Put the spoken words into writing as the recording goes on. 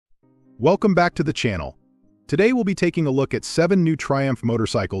Welcome back to the channel. Today we'll be taking a look at 7 new Triumph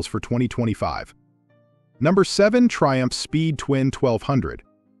motorcycles for 2025. Number 7. Triumph Speed Twin 1200.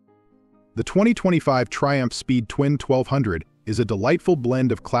 The 2025 Triumph Speed Twin 1200 is a delightful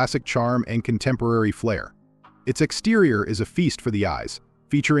blend of classic charm and contemporary flair. Its exterior is a feast for the eyes,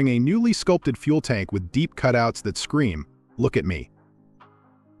 featuring a newly sculpted fuel tank with deep cutouts that scream, "Look at me."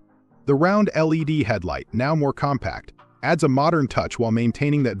 The round LED headlight, now more compact, adds a modern touch while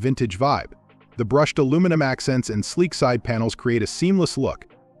maintaining that vintage vibe. The brushed aluminum accents and sleek side panels create a seamless look,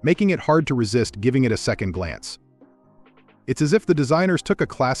 making it hard to resist giving it a second glance. It's as if the designers took a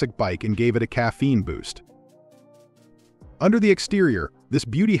classic bike and gave it a caffeine boost. Under the exterior, this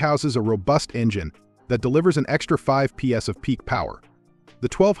beauty houses a robust engine that delivers an extra 5 PS of peak power. The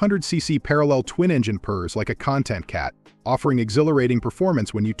 1200cc parallel twin engine purrs like a content cat, offering exhilarating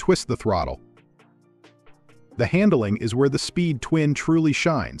performance when you twist the throttle. The handling is where the Speed Twin truly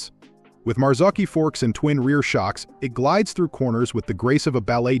shines. With Marzocchi forks and twin rear shocks, it glides through corners with the grace of a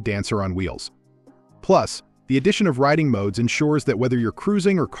ballet dancer on wheels. Plus, the addition of riding modes ensures that whether you're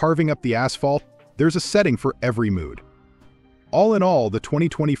cruising or carving up the asphalt, there's a setting for every mood. All in all, the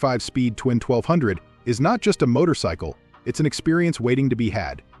 2025 Speed Twin 1200 is not just a motorcycle, it's an experience waiting to be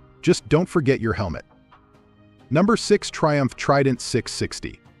had. Just don't forget your helmet. Number 6. Triumph Trident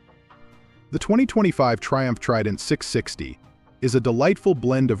 660. The 2025 Triumph Trident 660 is a delightful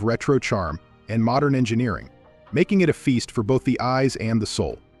blend of retro charm and modern engineering, making it a feast for both the eyes and the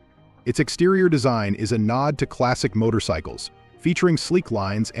soul. Its exterior design is a nod to classic motorcycles, featuring sleek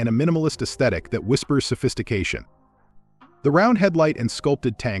lines and a minimalist aesthetic that whispers sophistication. The round headlight and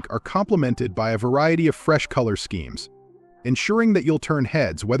sculpted tank are complemented by a variety of fresh color schemes, ensuring that you'll turn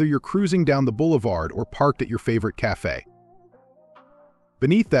heads whether you're cruising down the boulevard or parked at your favorite cafe.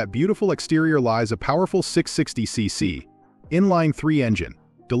 Beneath that beautiful exterior lies a powerful 660cc inline-3 engine,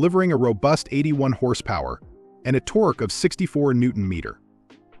 delivering a robust 81 horsepower and a torque of 64 Nm.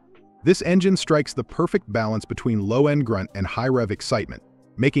 This engine strikes the perfect balance between low-end grunt and high-rev excitement,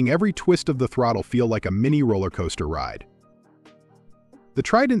 making every twist of the throttle feel like a mini roller coaster ride. The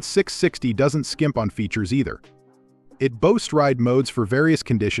Trident 660 doesn't skimp on features either. It boasts ride modes for various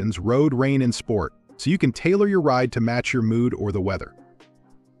conditions: road, rain, and sport, so you can tailor your ride to match your mood or the weather.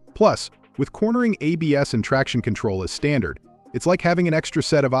 Plus, with cornering ABS and traction control as standard, it's like having an extra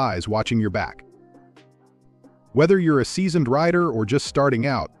set of eyes watching your back. Whether you're a seasoned rider or just starting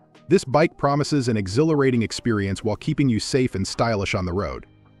out, this bike promises an exhilarating experience while keeping you safe and stylish on the road.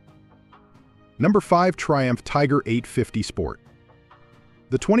 Number 5. Triumph Tiger 850 Sport.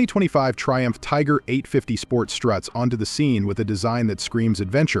 The 2025 Triumph Tiger 850 Sport struts onto the scene with a design that screams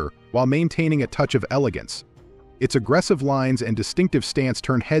adventure while maintaining a touch of elegance. Its aggressive lines and distinctive stance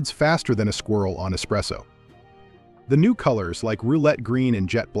turn heads faster than a squirrel on espresso. The new colors, like roulette green and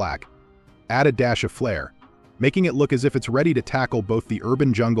jet black, add a dash of flair, making it look as if it's ready to tackle both the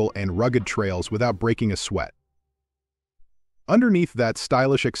urban jungle and rugged trails without breaking a sweat. Underneath that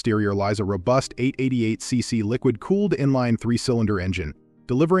stylish exterior lies a robust 888cc liquid-cooled inline 3-cylinder engine,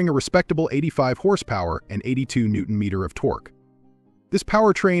 delivering a respectable 85 horsepower and 82 Nm of torque. This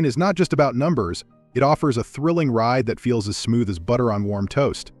powertrain is not just about numbers, it offers a thrilling ride that feels as smooth as butter on warm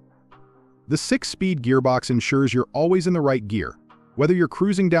toast. The 6-speed gearbox ensures you're always in the right gear, whether you're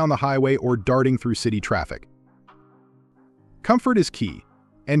cruising down the highway or darting through city traffic. Comfort is key,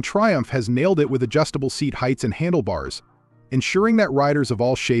 and Triumph has nailed it with adjustable seat heights and handlebars, ensuring that riders of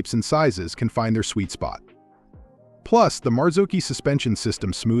all shapes and sizes can find their sweet spot. Plus, the Marzocchi suspension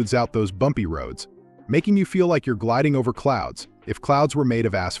system smooths out those bumpy roads, making you feel like you're gliding over clouds, if clouds were made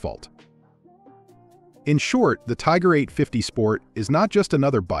of asphalt. In short, the Tiger 850 Sport is not just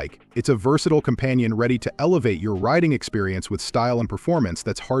another bike, it's a versatile companion ready to elevate your riding experience with style and performance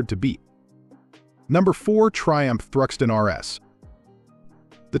that's hard to beat. Number 4. Triumph Thruxton RS.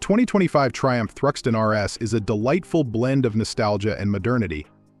 The 2025 Triumph Thruxton RS is a delightful blend of nostalgia and modernity,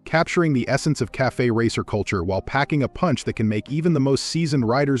 capturing the essence of cafe racer culture while packing a punch that can make even the most seasoned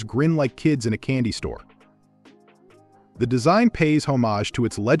riders grin like kids in a candy store. The design pays homage to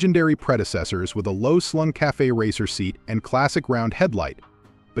its legendary predecessors with a low-slung cafe racer seat and classic round headlight,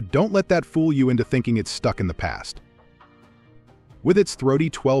 but don't let that fool you into thinking it's stuck in the past. With its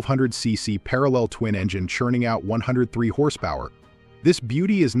throaty 1200cc parallel twin engine churning out 103 horsepower, this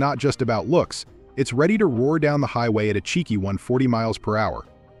beauty is not just about looks, it's ready to roar down the highway at a cheeky 140 miles per hour.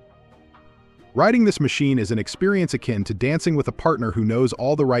 Riding this machine is an experience akin to dancing with a partner who knows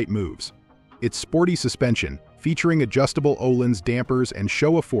all the right moves. Its sporty suspension, featuring adjustable Öhlins dampers and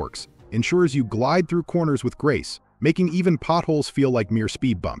Showa forks, ensures you glide through corners with grace, making even potholes feel like mere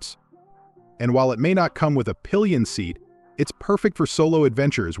speed bumps. And while it may not come with a pillion seat, It's perfect for solo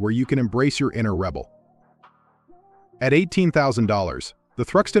adventures where you can embrace your inner rebel. At $18,000, the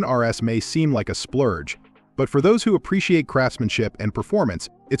Thruxton RS may seem like a splurge, but for those who appreciate craftsmanship and performance,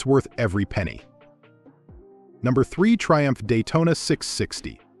 it's worth every penny. Number 3. Triumph Daytona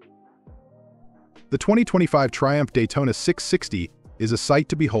 660. The 2025 Triumph Daytona 660 is a sight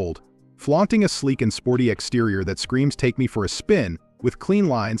to behold, flaunting a sleek and sporty exterior that screams "take me for a spin." With clean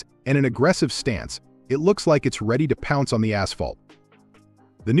lines and an aggressive stance, it looks like it's ready to pounce on the asphalt.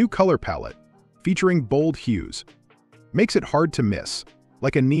 The new color palette, featuring bold hues, makes it hard to miss,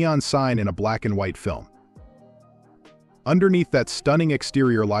 like a neon sign in a black and white film. Underneath that stunning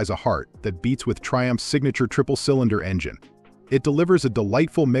exterior lies a heart that beats with Triumph's signature triple-cylinder engine. It delivers a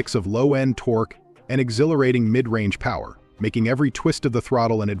delightful mix of low-end torque and exhilarating mid-range power, making every twist of the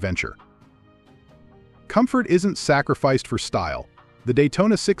throttle an adventure. Comfort isn't sacrificed for style. The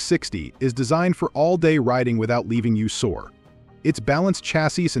Daytona 660 is designed for all-day riding without leaving you sore. Its balanced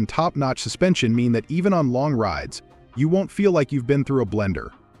chassis and top-notch suspension mean that even on long rides, you won't feel like you've been through a blender.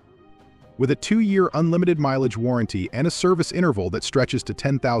 With a 2-year unlimited mileage warranty and a service interval that stretches to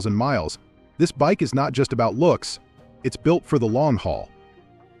 10,000 miles, this bike is not just about looks, it's built for the long haul.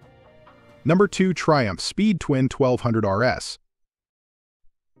 Number 2. Triumph Speed Twin 1200 RS.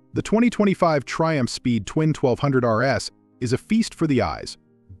 The 2025 Triumph Speed Twin 1200 RS is a feast for the eyes,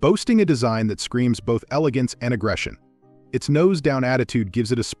 boasting a design that screams both elegance and aggression. Its nose-down attitude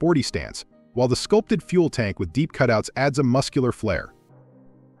gives it a sporty stance, while the sculpted fuel tank with deep cutouts adds a muscular flair.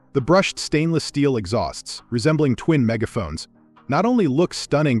 The brushed stainless steel exhausts, resembling twin megaphones, not only look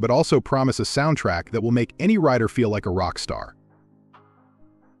stunning but also promise a soundtrack that will make any rider feel like a rock star.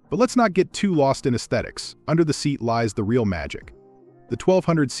 But let's not get too lost in aesthetics. Under the seat lies the real magic. The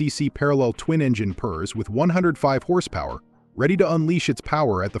 1200cc parallel twin-engine purrs with 105 horsepower, ready to unleash its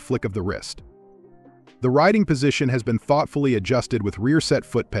power at the flick of the wrist. The riding position has been thoughtfully adjusted with rear-set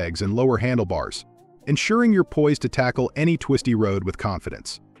foot pegs and lower handlebars, ensuring you're poised to tackle any twisty road with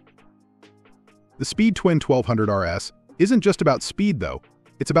confidence. The Speed Twin 1200 RS isn't just about speed though,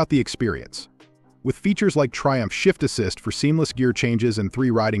 it's about the experience. With features like Triumph Shift Assist for seamless gear changes and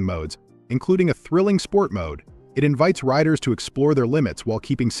 3 riding modes, including a thrilling sport mode, it invites riders to explore their limits while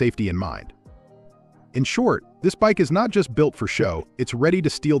keeping safety in mind. In short, this bike is not just built for show, it's ready to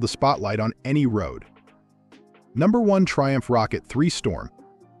steal the spotlight on any road. Number 1. Triumph Rocket 3 Storm.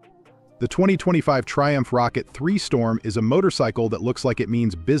 The 2025 Triumph Rocket 3 Storm is a motorcycle that looks like it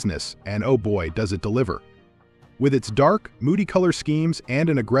means business, and oh boy, does it deliver. With its dark, moody color schemes and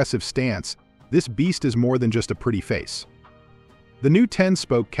an aggressive stance, this beast is more than just a pretty face. The new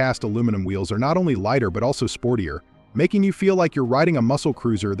 10-spoke cast aluminum wheels are not only lighter but also sportier, making you feel like you're riding a muscle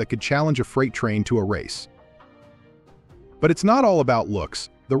cruiser that could challenge a freight train to a race. But it's not all about looks.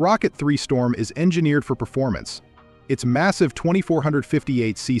 The Rocket 3 Storm is engineered for performance. Its massive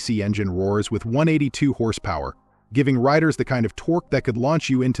 2458cc engine roars with 182 horsepower, giving riders the kind of torque that could launch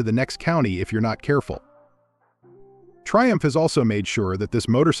you into the next county if you're not careful. Triumph has also made sure that this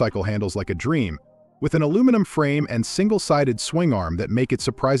motorcycle handles like a dream, with an aluminum frame and single-sided swing arm that make it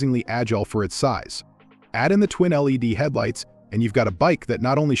surprisingly agile for its size. Add in the twin LED headlights, and you've got a bike that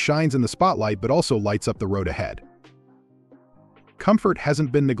not only shines in the spotlight but also lights up the road ahead. Comfort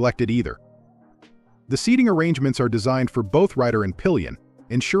hasn't been neglected either. The seating arrangements are designed for both rider and pillion,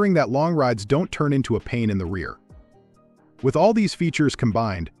 ensuring that long rides don't turn into a pain in the rear. With all these features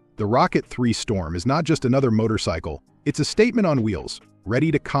combined, the Rocket 3 Storm is not just another motorcycle, it's a statement on wheels,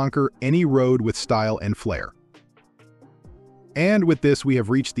 ready to conquer any road with style and flair. And with this, we have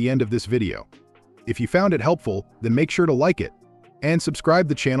reached the end of this video. If you found it helpful, then make sure to like it and subscribe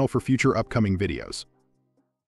the channel for future upcoming videos.